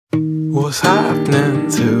What's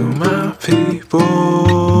happening to my people?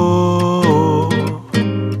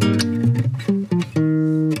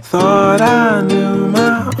 Thought I knew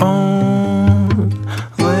my own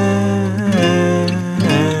land,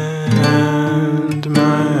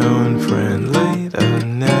 my own friend laid a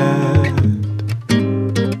net.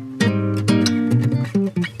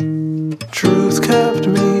 Truth kept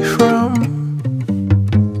me from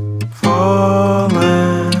falling.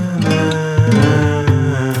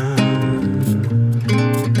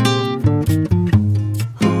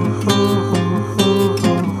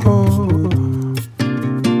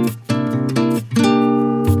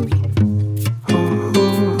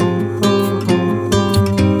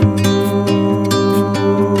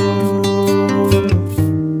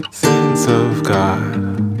 Saints of God.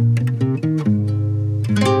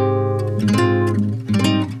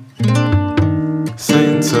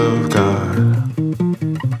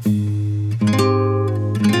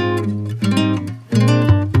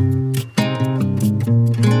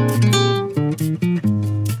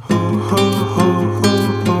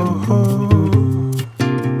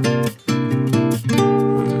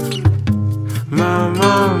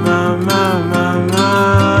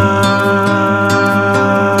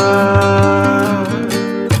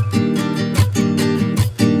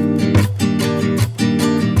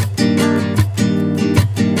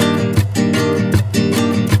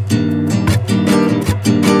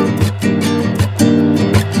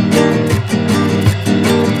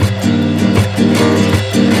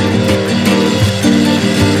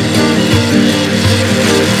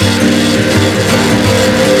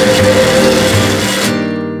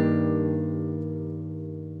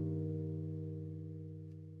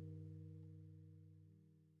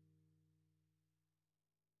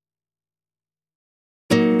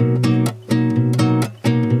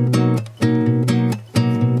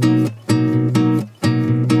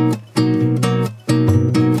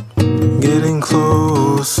 Getting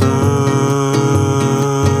closer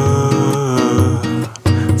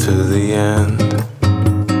to the end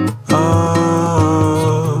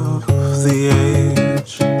of the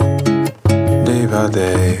age, day by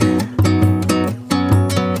day.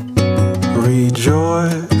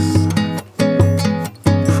 Rejoice,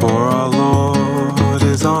 for our Lord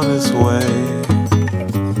is on his way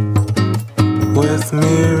with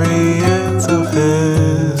myriads of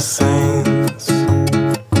his saints.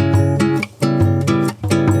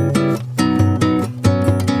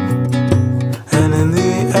 And in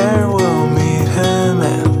the air we'll meet him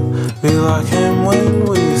and be like him when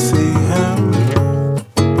we see him.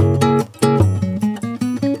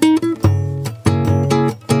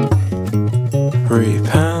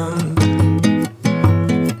 Repent,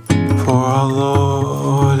 for our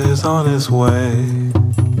Lord is on his way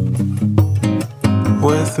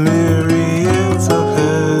with myriads of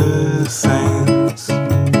his saints.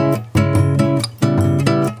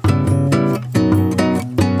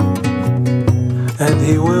 And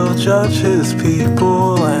he will judge his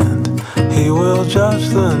people, and he will judge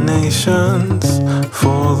the nations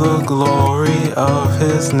for the glory of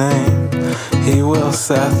his name. He will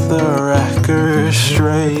set the record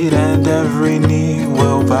straight, and every knee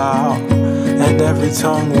will bow, and every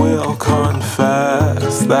tongue will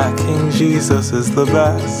confess that King Jesus is the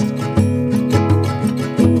best.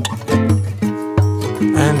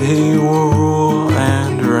 And he will rule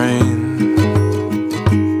and reign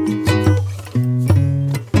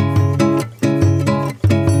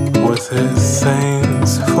with his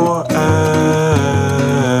saints forever.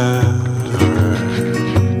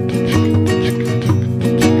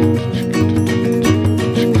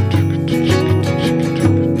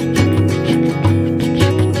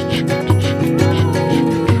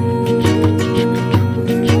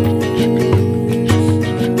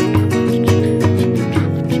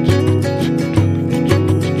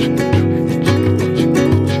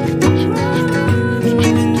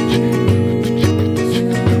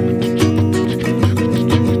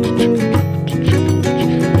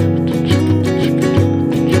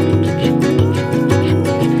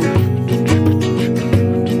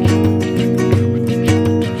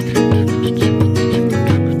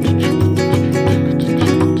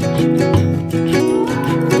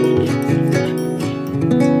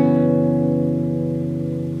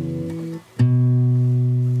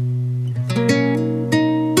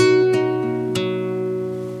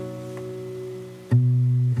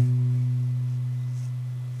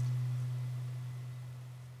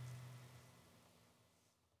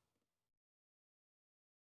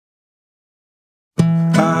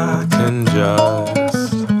 I can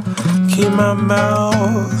just keep my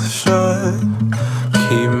mouth shut,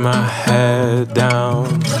 keep my head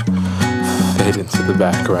down, fade into the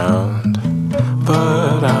background.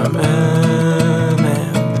 But I'm in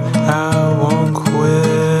and I won't quit.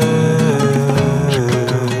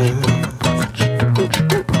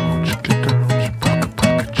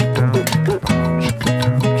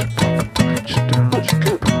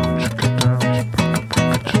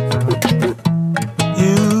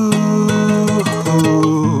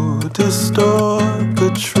 Distort the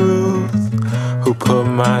truth, who put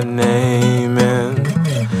my name in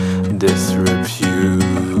disrepute.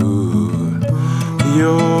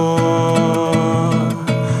 You're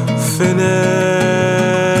finished.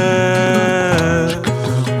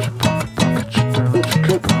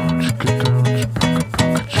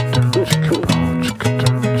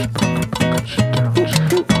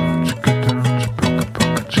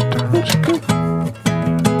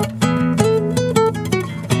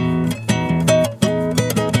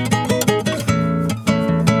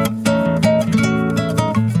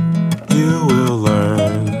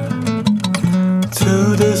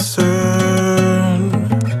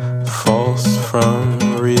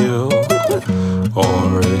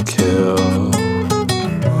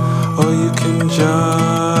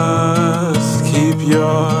 Just keep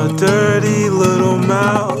your dirty little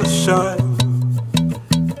mouth shut.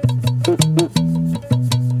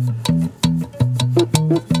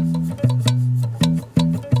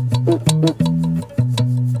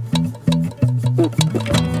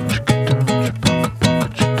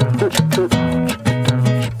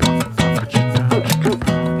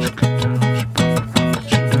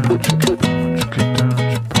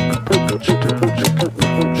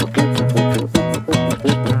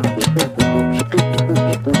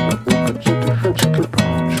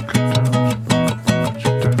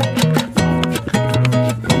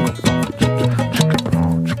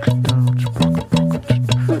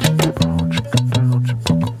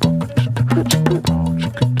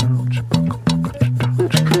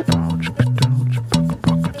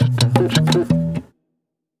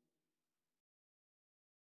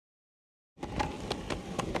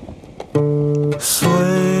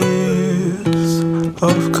 Slaves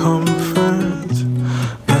of comfort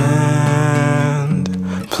and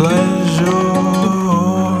pleasure,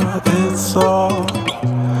 it's all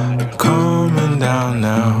coming down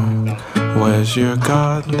now. Where's your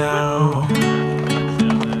God now?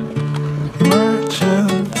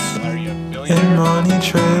 Merchants and money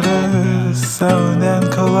traders, selling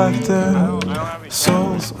and collecting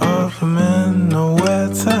souls of men, nowhere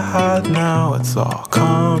to hide now. It's all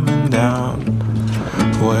coming down.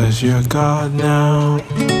 Where's your God now?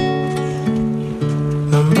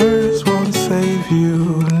 Numbers won't save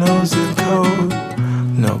you, no zip code,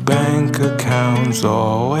 no bank accounts,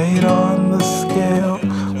 or weight on the scale,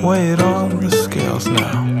 weight on the scales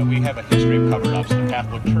now. We have a history of cover-ups in the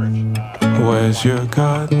Catholic Church. Where's your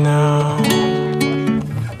God now?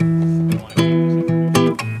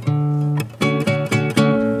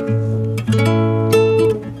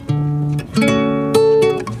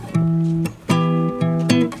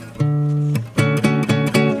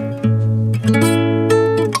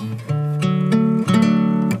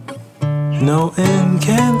 No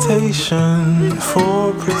incantation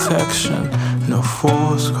for protection, no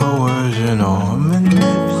force, coercion, or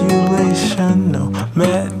manipulation, no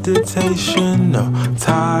meditation, no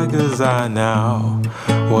tiger's eye now.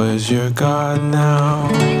 Where's your God now?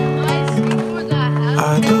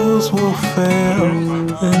 Idols will fail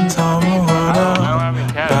and time will run out.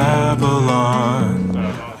 Babylon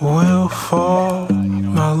will fall.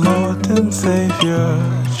 My Lord and Savior,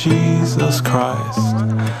 Jesus Christ,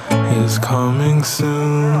 is coming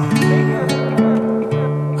soon.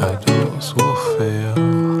 Idols will fail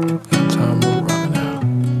and time will run out.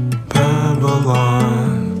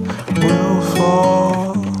 Babylon will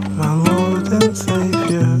fall. My Lord and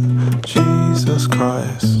Savior, Jesus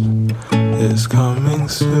Christ, is coming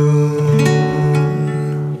soon.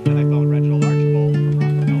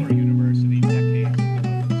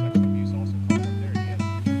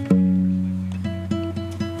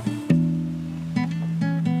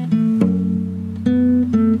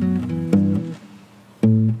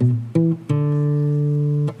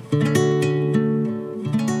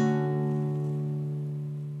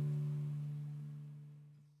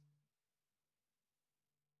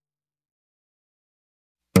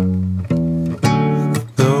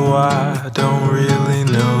 I don't really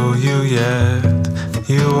know you yet.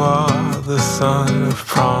 You are the son of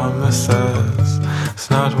promises. It's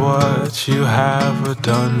not what you have or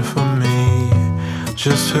done for me,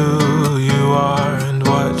 just who you are and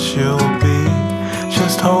what you'll be.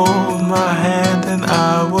 Just hold my hand and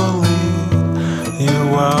I will lead you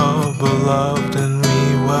well beloved and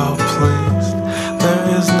me well pleased. There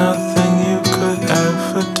is nothing you could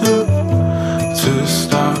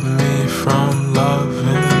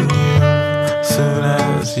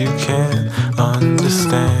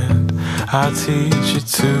teach you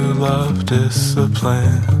to love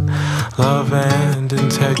discipline. Love and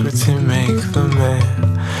integrity make the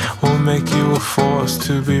man. Will make you a force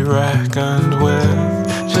to be reckoned with.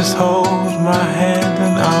 Just hold my hand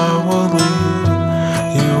and I will lead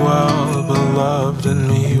you well beloved and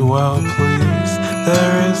me well pleased.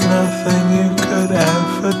 There is nothing you could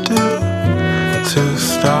ever do to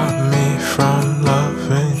stop me from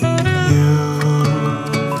loving you.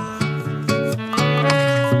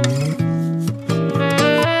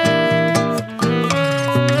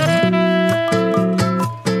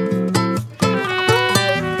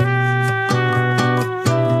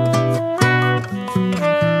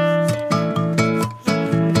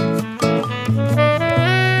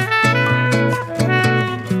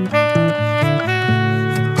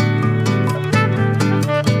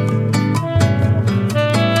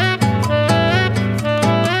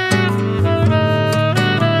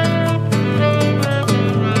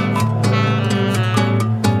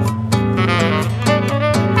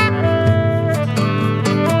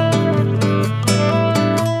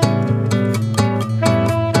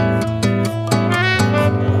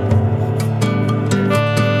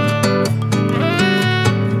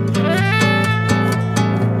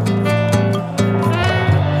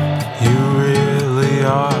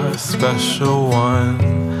 Special one,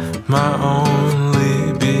 my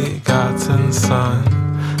only begotten son.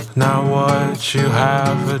 Now what you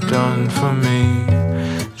have done for me,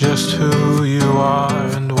 just who you are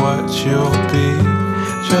and what you'll be.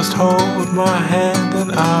 Just hold my hand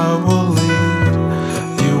and I will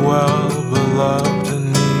lead you well beloved and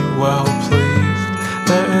me well pleased.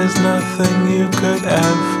 There is nothing you could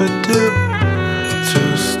ever do